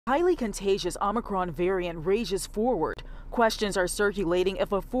Highly contagious Omicron variant rages forward. Questions are circulating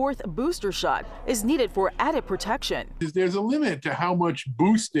if a fourth booster shot is needed for added protection. There's a limit to how much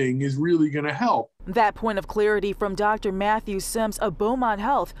boosting is really going to help. That point of clarity from Dr. Matthew Sims of Beaumont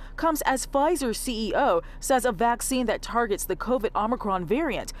Health comes as Pfizer CEO says a vaccine that targets the COVID Omicron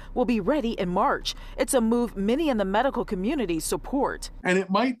variant will be ready in March. It's a move many in the medical community support. And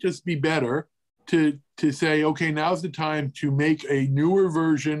it might just be better to say, okay, now's the time to make a newer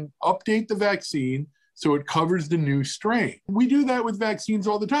version, update the vaccine so it covers the new strain. We do that with vaccines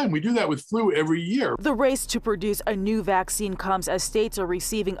all the time. We do that with flu every year. The race to produce a new vaccine comes as states are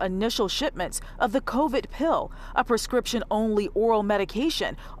receiving initial shipments of the COVID pill, a prescription-only oral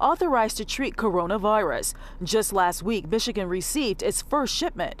medication authorized to treat coronavirus. Just last week, Michigan received its first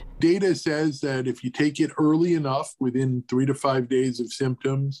shipment. Data says that if you take it early enough, within 3 to 5 days of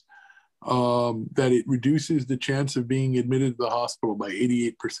symptoms, that it reduces the chance of being admitted to the hospital by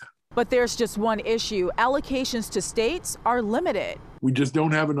 88%. But there's just one issue. Allocations to states are limited. We just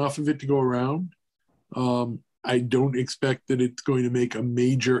don't have enough of it to go around. I don't expect that it's going to make a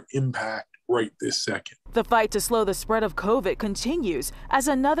major impact right this second. The fight to slow the spread of COVID continues as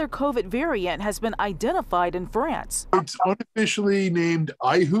another COVID variant has been identified in France. It's unofficially named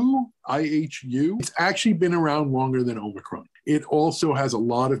IHU. It's actually been around longer than Omicron. It also has a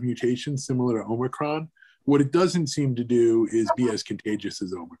lot of mutations similar to Omicron. What it doesn't seem to do is be as contagious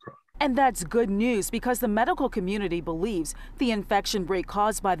as Omicron. And that's good news because the medical community believes the infection rate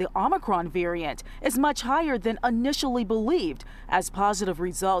caused by the Omicron variant is much higher than initially believed, as positive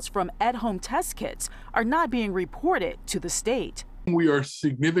results from at-home test kits are not being reported to the state. We are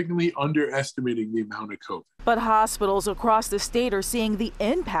significantly underestimating the amount of COVID. But hospitals across the state are seeing the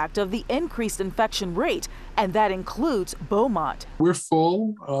impact of the increased infection rate, and that includes Beaumont. We're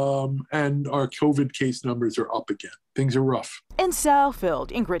full, and our COVID case numbers are up again. Things are rough. In Southfield,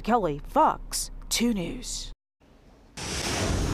 Ingrid Kelly, Fox 2 News.